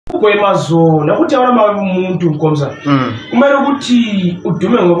kwemazona ukuthi abona umuntu nkomza kumele ukuthi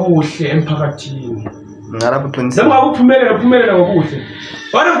udume ngobuhle emphakathini ngalapho qinisa sengabe uphumelela ngobuhle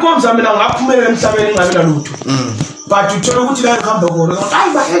wena nkomza mina ngaphumelela emhlabeni ngabe nalutho but uthola ukuthi la ngihamba khona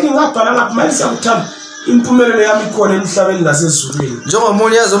hayi baheke ngabhala ngapha manje siyakuthanda impumelelo yami ikhona emhlabeni nasezulwini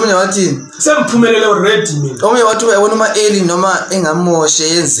njengomunye yazi omunye wathi semphumelele already mina omunye wathi uyabona Ma Eli noma engamoshe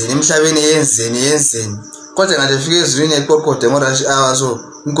yenzeni emhlabeni yenzeni kodwa ngathi efike ezulwini eqoqode ngorush hour so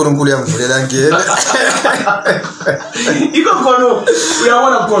uNkulunkulu uyamvulela ngeke ikhono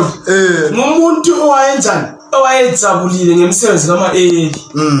uyabona khona ngumuntu owayenzabulile ngemsebenzi kaMa Eli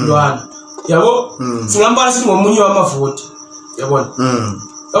lwana yabo singambala sithi ngomunye wamavoti yabona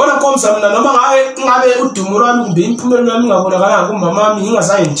yabona nkomza mina noma ngabe udumo lwami kumbe impumelelo yami ngabonakala kumama wami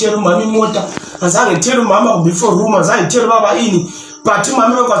ngingazange ngithele umama imota ngazange ngithele umama kumbe for room ngazange ngithele baba ini but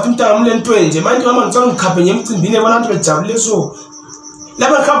umama bekwazi umntana umlento nje manje mama ngicela ngikhaphe ngemcimbini ebona abantu bejabule so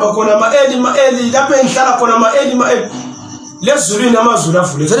lapha khamba khona Ma Eli lapha engihlala khona Ma Eli lezulwini amazulu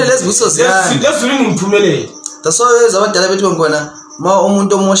avule vele lezibuso ziyani lezulwini ngiphumelele tasoyeza abadala bethu ngona ma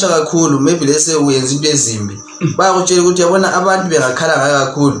umuntu omosha kakhulu maybe lese uyenza into ezimbi bayakutshela ukuthi yabona abantu bengakhala ngaka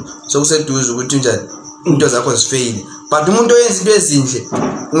kakhulu sokuseduze ukuthi njani into zakho zifail but umuntu oyenza into ezinhle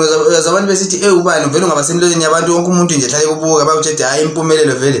ungaza abantu besithi ubani vele ungabasenhlweni yabantu wonke umuntu nje hlale kubuka bakuthi hayi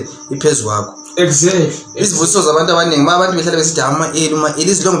impumelelo vele iphezulu kwakho exactly isivuso zabantu abaningi abantu behlala besithi Ma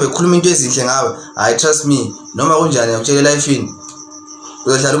Eli izilongo bekhuluma into ezinhle ngawe hayi trust me noma kunjani ukutshela life ini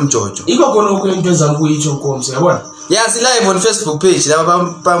uzohlala umjojo iko khona into ezami kuyitsho nkomsi yabona yazi live on Facebook page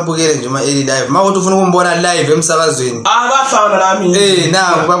laba bambukele nje Ma Eli live mawuthi ufuna ukumbona live emsakazweni bafana nami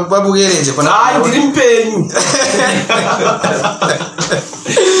na babukele nje khona hayi ngilimpenyu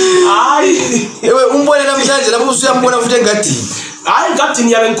hayi ewe umbone namhlanje lapho usuyambona futhi engadini hayi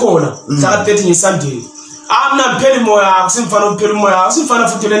ngadini yabe ngikhona saka 30 ngeSunday amna pheli moya akusimfana upheli moya akusimfana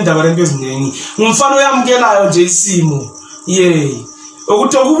futhi le ndaba lento eziningi ngumfana oyamukelayo nje isimo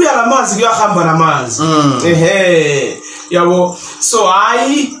ukuthi okubuya lamanzi kuyahamba namanzi yabo so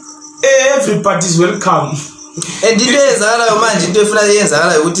hayi everybody is welcome and into ezakalayo manje into efuna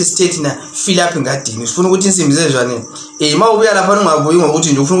yenzakalayo ukuthi state na fill up ngadini sifuna ukuthi Insimbi ZeZhwane mawubuya lapha ungabuyi ngokuthi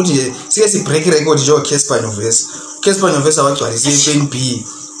nje ufuna ukuthi nje sike si break record nje Casper Nyovesa wagcwalisa iFNB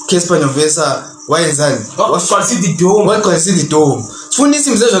Casper Nyovesa wayenzani wagcwalisa idome sifuna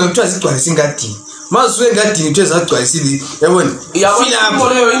Insimbi ZeZhwane kuthiwa sigcwalisa ngadini mazuwe ngadini into ezagcwalisile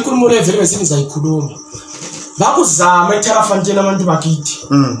yabona inkulumo leyo vele besiniza ikhuluma bakuzama eTharafontein abantu bakithi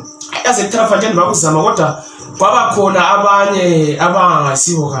yaze eTharafontein bakuzama kodwa kwaba khona abanye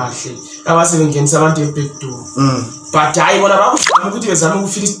abangasibo kahle abasebengenisa abantu eBackdoor but hayi bona bakuzama ukuthi bezame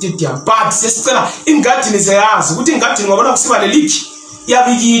ukufika stadium but sesicela ingadini seyazi ukuthi ingadini ngabona kusiba leliki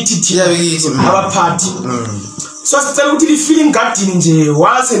yabikithi abaphathi so sicela ukuthi lifile ingadini nje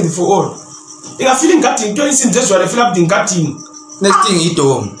once and for all ingafile ingadini into Insimbi ZeZhwane fill up ingadini next thing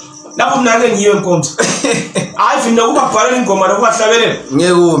idome lapho mina ke ngiyo enkonzo hayi vina ukubabhalela ingoma lokubahlabelela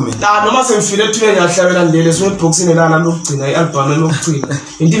ngeke ume noma sengifile ethule ngiyahlabela ndlele so eboxini lana lokugcina ialbum lokugcina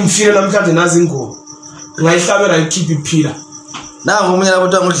into ngifile namhlanje nazi ingoma ngayihlabela ikhip iphila nangu umunye lapho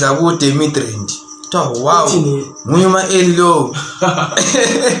uthi ngidla kude Midrand wow munye Ma Eli lo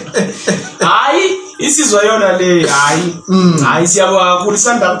hayi isizwa yona le hayi siyabonga kakhulu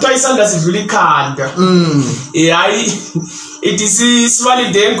isandla kuthiwa isandla sidlula ikhanda hayi ithi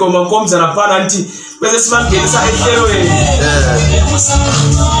sivalide ingoma nkomza laphana anti bese sibangenisa ehlelweni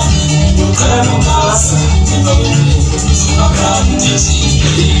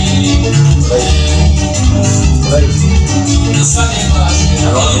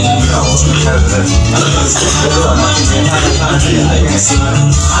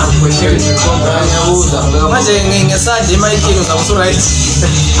manje ngesandla imayikini uzawusuright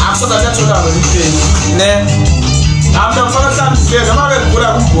akusoza nathola ngempeni ne ambe mfana hlambe ngama bekugula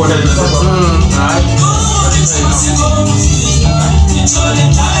kumbona hayi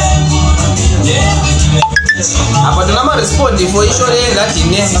abantu nama respond for isho le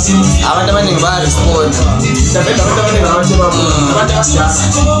ngadini abantu abaningi ba respond abantu abaningi abantu abasiyasa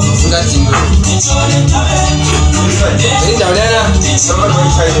ngadini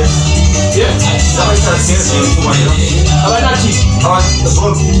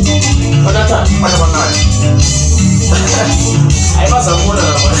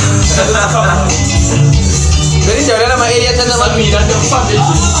indawo lena Ma Eli athatha mina ndimfambe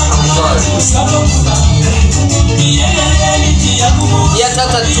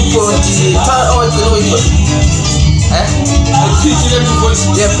yathatha 2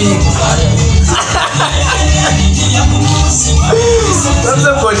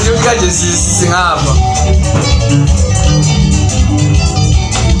 point singapha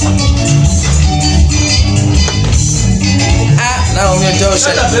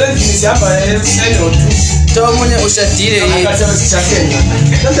ushadile vele ndini sihamba esene o2 to omunye ushadile akathaba sijakeni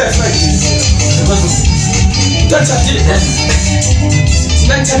nanda ifayile tathatile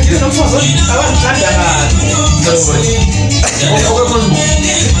nantatile nomfazo abandanda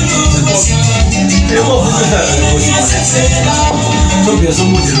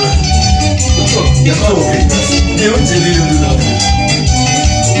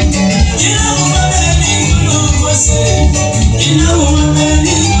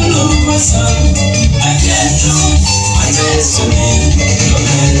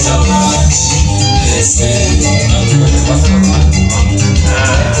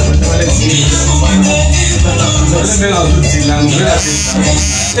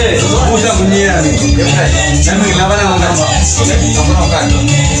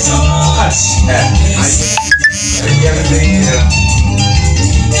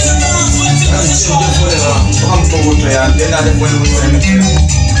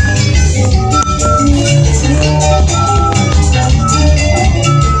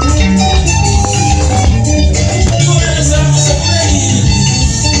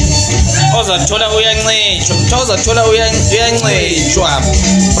uzathola uyancetshwa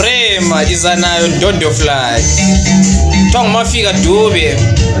Brema iza nayo Ndondo Fly Thong mafika Dube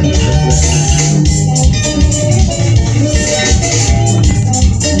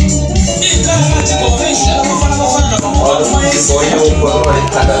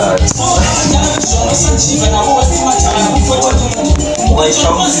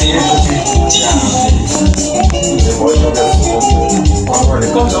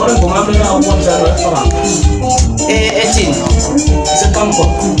etin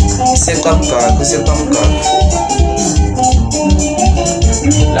seqamka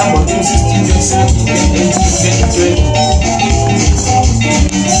lambo 2016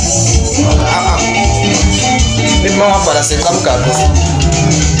 Mama para seqamka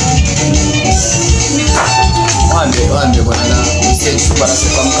Wande bwana na stage para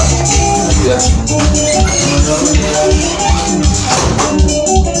seqamka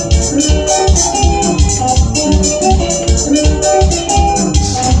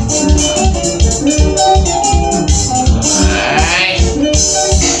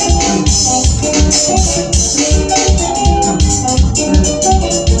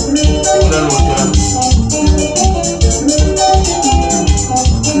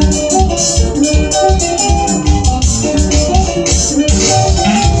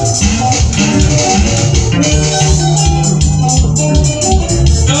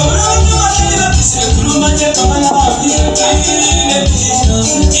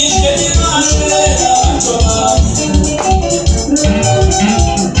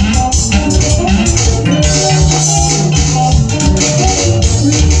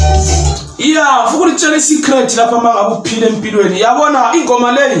secret lapha mangabuphile empilweni yabona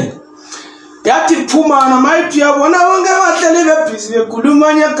ingoma leyi yathi phumana mayithi yabona bonke abahleli bebhizi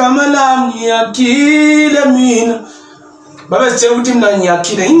bekhulumanya igama lami ngiyakhile mina babezitshela ukuthi mina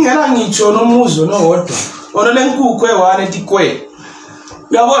ngiyakhile ngingena ngitsho nomuzo nowodwa ona lenkukhu ewane etikwe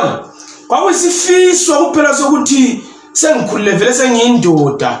uyabona kwakuyisifiso kuphela sokuthi sengikhulile vele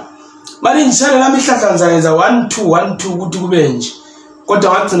sengiyindoda mali ngishale lami ihlahla ngizayenza 1 2 ukuthi kube nje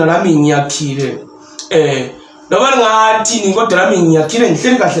kodwa ngagcina lami ngiyakhile noma ngathi kodwa lami ngiyakhile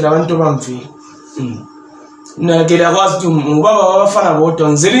ngihleli kahle labantu bamvile nakele akwazi ukuthi ngubaba wabafana bodwa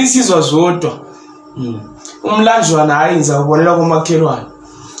ngizele insizwa zodwa umlanjwana hayi ngizawubonela komakhelwane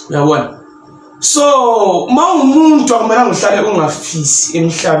uyabona so mawumuntu akumele ngihlale ungafisi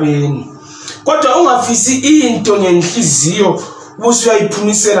emhlabeni kodwa ungafisi into ngenhliziyo buse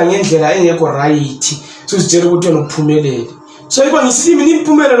uyayiphumisela ngendlela engekho right so sitshela ukuthi unophumelele so ikho ngisilimi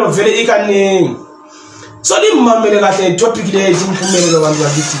nimpumelelo vele ikanengi so nimamele kahle topic le impumelelo abantu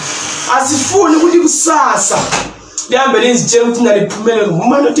bakithi asifuni ukuthi kusasa lihambe lizitshela ukuthi naliphumelelo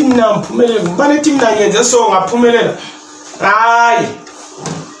ngumane uthi mina ngiphumelele ngumane uthi mina ngenze so ngaphumelela hayi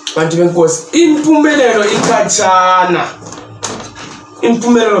bantu benkosi impumelelo ikhatshana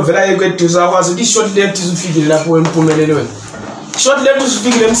impumelelo vela yekweduza akwazi ukuthi short left izufikile lapho empumelelweni short left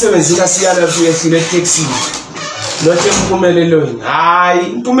usufikile emsebenzini kasiyala uyehlile taxi lothi empumelelweni hayi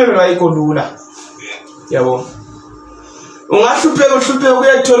impumelelo ayikho lula yabo ungahlupheka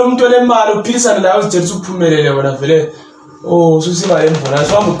uyathola umuntu onemali uphilisana nawe uzithethe uphumelele wena vele susiba embona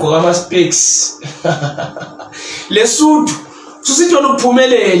so amugqoka ama specs lesuthu susithi wena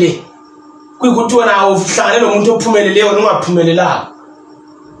uphumelele kuyikuthi wena uhlangane nomuntu ophumeleleyo ungaphumelelanga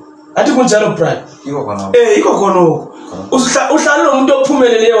athi kunjalo bride iko khona iko khona uhlala nomuntu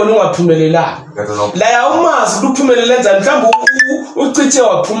ophumeleleyo wona ungaphumelelanga la yawumazi ukuthi uphumelele kanjani mhlawumbe ucithe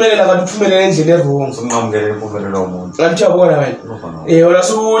waphumelela kanti uphumelele endlela errong ungamukele impumelelo yomuntu ngathi uyabona wena wona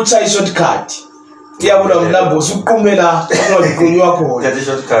suchaya shortcut iyabona mlambo usuqhumela ungaziqunywa khona yathi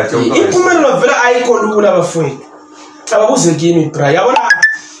shortcut impumelelo vela ayikho lula abafowethu ababuze kimi bra yabona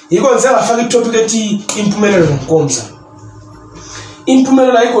yiko ngizengafaka itopic ethi impumelelo nomkomza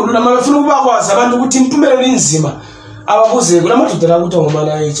impumelelo ayikho lula mabafuna ukubakwazi abantu ukuthi impumelelo inzima ababuze kulamadoda la ukuthi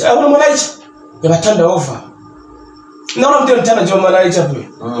ngomalayicha ayabona malayicha yabathanda over nalo mntu ngithanda nje umalayicha phela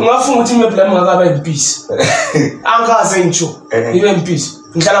ungafunga ukuthi imepla ngakaba impisi angaze ngitsho ibe impisi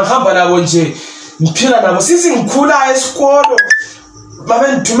ngihlala ngihamba nabo nje ngiphila nabo sisi ngikhula esikolo babe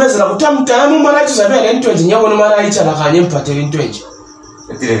ngithumezela ukuthi amntana umalayicha uzabe lento nje ngiyabona umalayicha la kanye emphathele into nje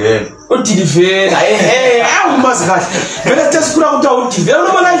udilivela awumazi kahle vele sesikhula ukuthi udilivela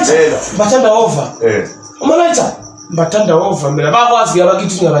umalayicha bathanda over umalayicha bathanda over mina bakwazi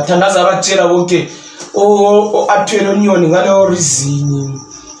abakithi ngabathandaza abatshela bonke athwele onyoni ngalo reason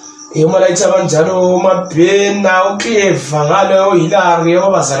umalayicha banjalo uMabhena uClever ngalo Hilary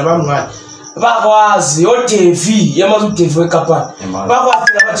abazali bamngani bakwazi oDevi yamazi uDevi weKapani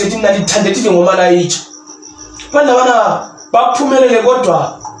bakwazi ngabathethi mina lithandethile ngomalayicha bana baphumelele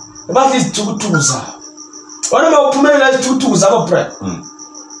kodwa bathi izithukuthuku zabo wona mawuphumelela izithukuthuku zabo bra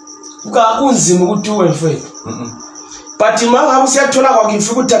kunzima ukuthi uwe mfethu but mangabe siyathola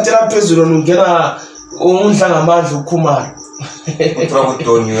kwakufika uthathela phezulu ungena undla ngamandla ukhumala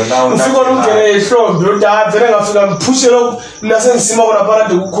ufika ungene ehlombe udavele ngafika mphushe lokho mina sengisima kona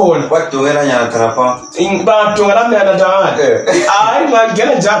phakathi kukhona wadongela nyana tharapa badongela mina ndangani hayi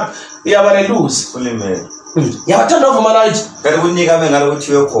ngangena njalo iyabaneluzi ulimele yabathanda ovumalayicha kanti kunika mengalo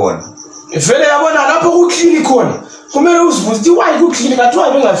kuthiwe khona vele yabona lapho kuclean khona kumele uzibuze ukuthi why kuclean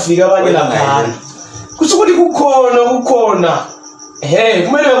kathiwa bengafika abanye lapha kusho ukuthi kukhona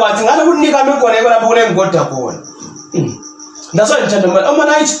kumele bekwazi ngale kunika mekhona lapho kunengoda khona ndaso ngithanda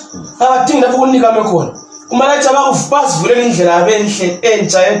umalayicha abadingi lapho kunika mekhona umalayicha bakuvulela indlela abenhle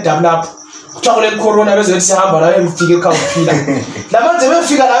entsha edouble lapho kuthiwa kule corona beze sihamba la befike ekhawuphila lamanje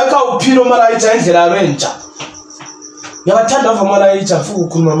befika la ekhawuphila umalayicha indlela abentsha yabathanda umalayicha futhi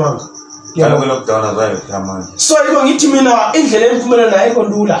ukukhuluma manga yalo lockdown azayo manje so yiko ngithi mina indlela empumelelo nayo ayikho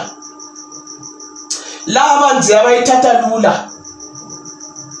lula laba nje abayithatha lula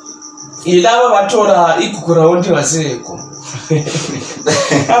ilaba bathola igugurawundi ngasekho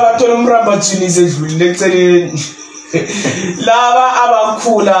abathola umramba tshinize edlulile eceleni laba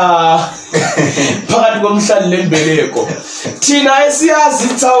abakhula phakathi komhlali lembeleko thina esiyazi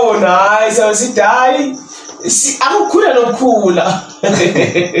itsawona hayi sasithi hayi akukhula nokukhula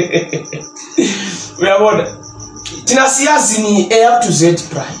uyabona thina siyazi ni A up to Z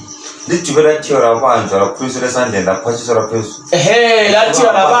prime lijubela thiora banjwa lakhulisa lesandleni laphathiswa laphezu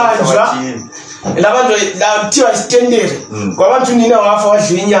lathiwa labanjwa labantu lathiwa isitendere kwabantu nina wafa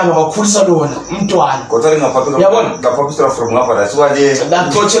wadla inyama wakhulisa lona umntwana kodwa ngaphaphisa from ngapha la siwale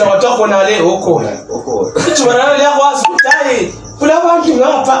laxoxela wathona le okhona ijubela liyakwazi ukuthi hayi kulabantu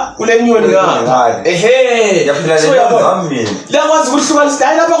ngapha kule nyoni ngapha yaphila le zami liyakwazi ukuhlukanisa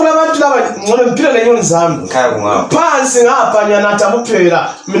hayi lapha kulabantu laba ngcono ngiphila le nyoni zami ngikhaya kungapha phansi ngapha nyanatha kuphela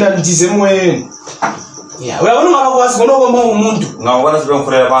mina ndize emoyeni uyabona ungabakwazi ngonokomba umuntu ngawubona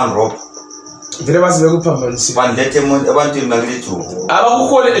sibengifulela abantu rob vele basibekuphambanisa bandethe abantu ngakilijuba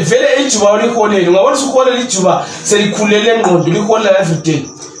abakukhole vele ijuba uliholele ungabona usuholela ijuba selikhulele engqondo liholela everyday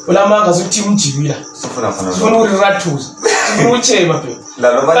ulamanga sokuthi umjibila sifuna ukurathuza sifuna uchema phela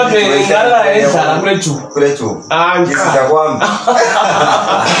lalo manje ngala endlala kule juba ngizidla kwami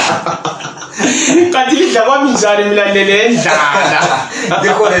kanti lidla kwami njani mina lele endlala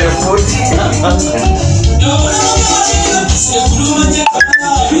ngiholele futhi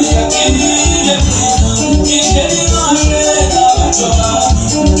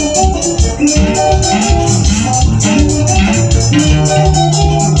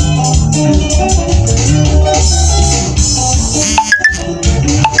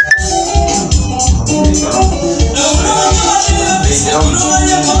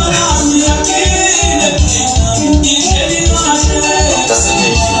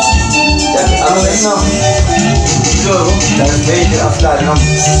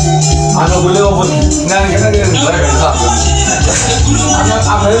ano boleh apa nang kena dia bergerak anak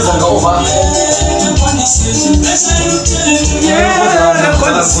kau apa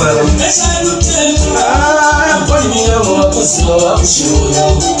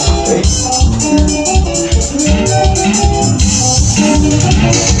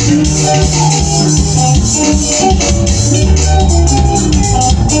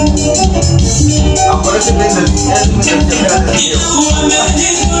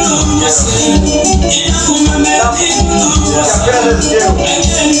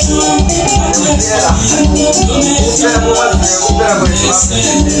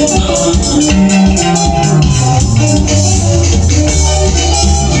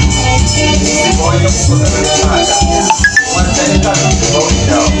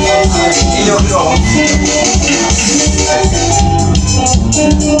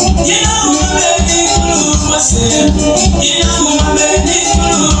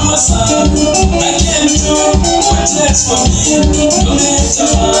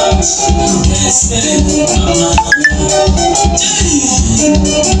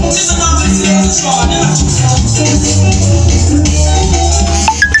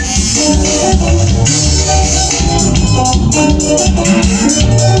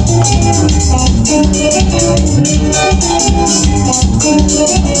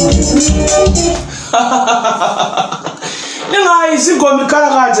Ingoma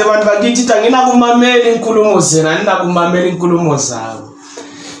ikhalakaze abantu bakithi ngina kumamela inkulumo zena nina kumamela inkulumo zabo.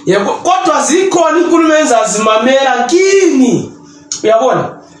 Yebo kodwa zikhona inkulumo ezazimamela kini. Uyabona?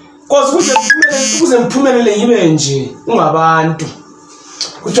 Kuze ngiphumelele ngibe nje ungabantu.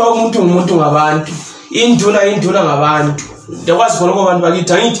 Kuthiwa umuntu ngumuntu ngabantu. Induna ngabantu. Ndakwazi khona abantu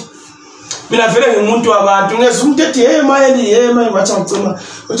bakithi ngithi mina vele ngimuntu wabantu ngeze umuntu ethi hey Ma Eli wathi ngicima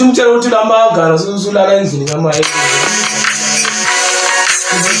uthi umtshela ukuthi lamangala usulala endlini kaMa Eli.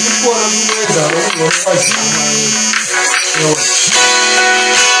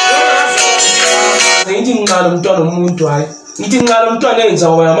 Ngithi ngiqala umntwana umuntu hayi ngithi ngiqala umntwana enza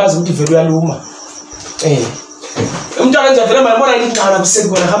ngoba yamazi ukuthi vele uyaluma umntwana enza vele mayibona ngiqala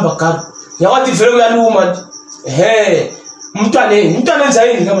kusekubona hamba gaga yawathi vele uyaluma umntwana enza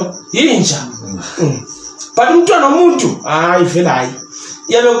yini kama yinja but umntwana umuntu hayi vele hayi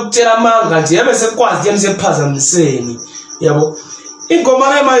yabe kutshela amanga nje yabe sekwazi yemsephazamiseni yabo.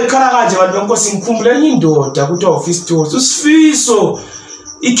 Ingoma lema ikhala kanje abantu benkosi ngikhumbule indoda ukuthi office tours usifiso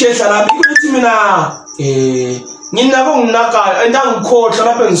ikhehla lapha ukuthi mina nginako nginaka endangikhohlwa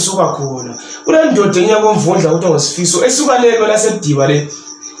lapha engisuka khona kule ndoda enyakomvundla ukuthi ngosifiso esuka lelo lasediba le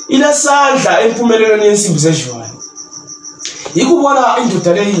inesandla empumelelweni yensimbi ZeZhwane. Yikubona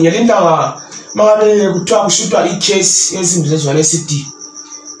indoda le ngelinda mangabe kuthiwa kushutwa icase yensimbi ZeZhwane eCD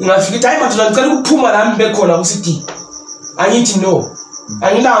ngafika ukuthi hayi madodana ngicela ukuphuma nami bekhona kuCD. Angithi no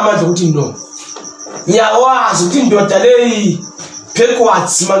angina amandla ukuthi no ngiyawazi ukuthi indoda leyi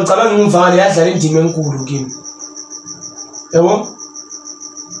backwards mangicabanga ngivale yadlala indima enkulu kimi yabo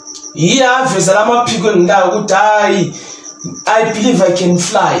iyaveza lamaphiko engilayo ukuthi hayi I believe I can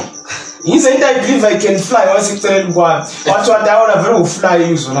fly. Yize into I believe I can fly wasicela kwami wathi wadawona vele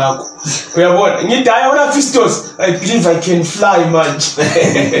ufly izwe lakho uyabona ngithi hayi wona Fistos I believe I can fly manje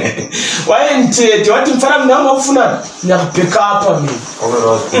wayengithethe wathi mfana mina ufuna ngiyakubhack up mina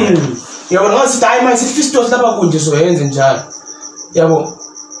yabona ngasithi hayi manje Fistos lapha kunje soyenze njalo yabo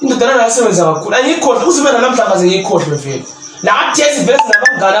indoda lana yasebenza kakhulu angikhohle uzibe namhlanje ngiyikhohle vele nathi ezivele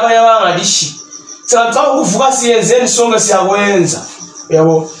sinabangani abayabangalishi sicabanga ukuvuka siyenzeni sonke siyakwenza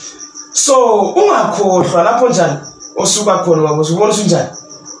yabo. So ungakhohlwa lapho njani osuka khona ngoba usubona unjani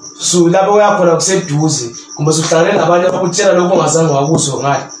so lapho uyakhona kuseduze kumbe usuhlangane nabanye abakutshela lokho ongazange wakuzo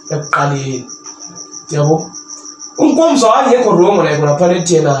ngayo ekuqaleni yabo. Unkomzo wangekho wrong la khona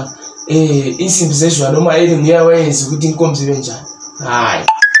phakathi yena insimbi ZeZhwane noma Eli ngiyawenza ukuthi inkomzo ibe njani hayi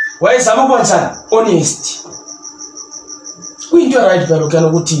wayezama ukuba njani honest kuyinto right phela kana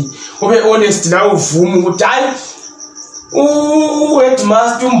ukuthi ube honest la uvuma ukuthi hayi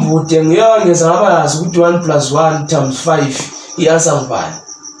headmaster umbude ngiyongeza ngabazi ukuthi 1 + 1 = 5 iyanswer ngibani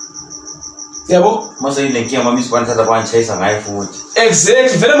yabo mase ilenkiya mama isibanthatha banchayisa ngayo futhi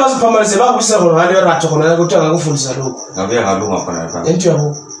exactly vele masiphamalise bakubisa khona ngale ratho khona ukuthi angakufundisa lokho ngabe ngalunga khona lapha ento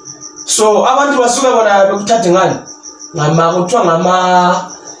yabo. So abantu basuka bona bekuthathe ngani ngama kuthiwa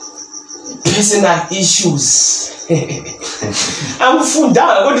ngama personal issues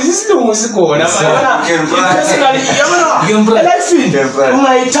angifundanga kodwa isilungu sikhona personal yabona life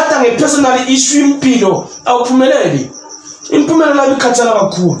ungayithatha ngepersonal issue impilo awuphumeleli impumelelo la ikhathala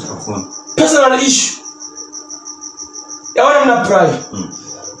kakhulu personal issue yabona mina pride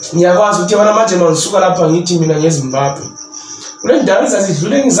ngiyakwazi ukuthi yabona manje mangisuka lapha ngithi mina ngeZimbabwe kule ndawo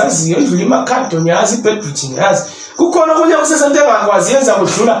ezazidlule ngizaziyo endlula imakhado ngiyazi ibedroom ngiyazi kukhona kunye kusesente engakwazi yenza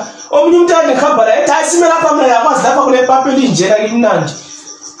kudlula omunye umuntu anekhamba la ethi ayisime lapha mina yakwazi lapha kule papeli njela kimnandi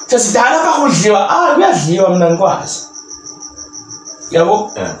sesidala lapha kudliwa kuyadliwa mina ngikwazi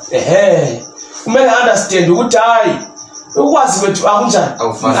yabo kumele understand ukuthi hayi ukwazi wethu akunjani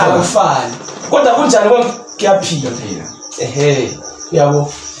akufani kodwa kunjani konke kuyaphila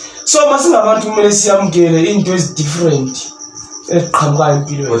yabo so masingabantu kumele siyamukele into ezi different eziqhamukayo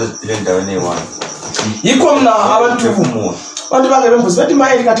empilweni endaweni eyi-one yikho mna abantu bangebembuzi bathi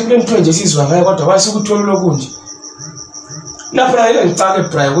Ma Eli kathi kule nto nje sizwa ngayo kodwa kwasukuthola lokunje lapha yile ngicake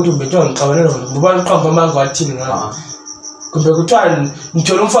Brema ukuthi umbethiwa ngixabanela ngoba niqhamba amanga wathini ngapha kumbe kuthiwa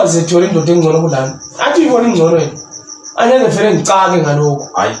ngithola umfazi ethola indoda engcono kulana athi uyibona ingcono yena angeke vele ngicake ngalokho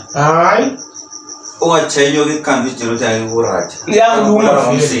hayi ungathenyoka ikhambi ijelo ukuthi angikuratha iyakulunga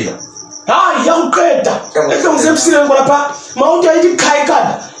vele hayi yakuqeda ehlongisemsileni kolapha ma uthi ayithi khaya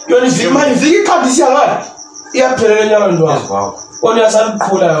ikhanda yona iviki ikhanda isiyangani iyaphelela enyakweni wakho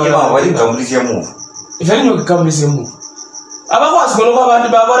oniyasaliqhula yona walingamulisi yemuva ivele nyoka igamulisi yemuva abakwazi khona kwabantu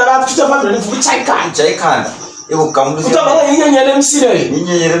babona baphitha phambili nivuka ichayikhanda utaba inyenyele emsileni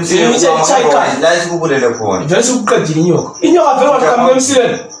la isikubulele khona vele sikuqedile inyoka vele waqhamuka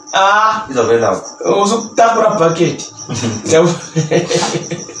emsileni izovele lapho usukutakura bucket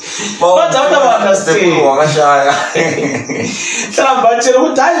wakashaya hlala batshela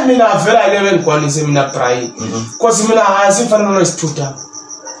ukuthi hayi mina vele ake bengigwanise mina Brema because mina simfanele noyisithutha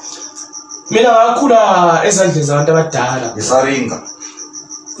mina ngakhula ezandleni zabantu abadala isaringa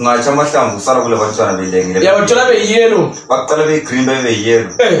ngatsha amahlamvu usala kule bantwana belengile yabathola be-yellow baqala be-green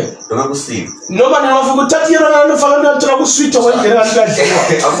bebe-yellow lobe kusika noma ningafika uthatha yellow nanofaka into yathola kusweet okwendlela kanti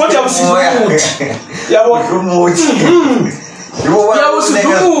kodwa busizumuthi yabo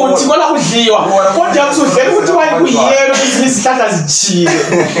yabusuzumuthi kona kudliwa kodwa busudlela ukuthi wayikuyelo ezinye izihlahla zithile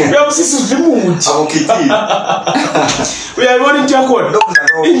uyabusisa udlimuthi uyayibona into yakhona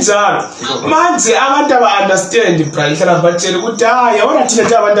injalo manje abantu aba-understand Brema hlala batshele ukuthi hayi yabona thina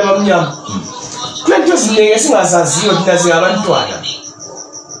thi abantu abamnyama kule nto eziningi esingazaziyo thina singabantwana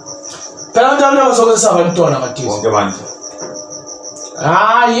phela abantu abamnyama soke sisabantwana kathesi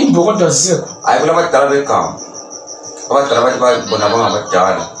hayi yimbo kodwa zisekho hayi kulabadala begama abadala bathi bona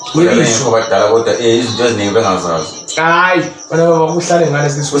bangabadala abadala kodwa izinto eziningi bengazazi hayi bona bakuhlale ngale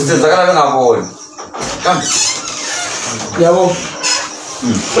kusenzakala bengaboni yabo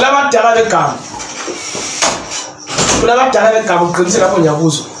kulabadala begama uqinisile lapho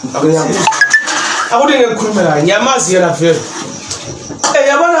ngiyakuzwa akuthi ngekukhuluma la ngiyamazi yena vele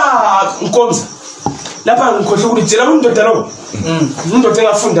yabona Nkomza lapha ngikhohle ukuthi tshela indoda lo indoda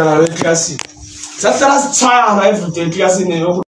engafunda nayo eklasini sahlala sithaya everyday eklasini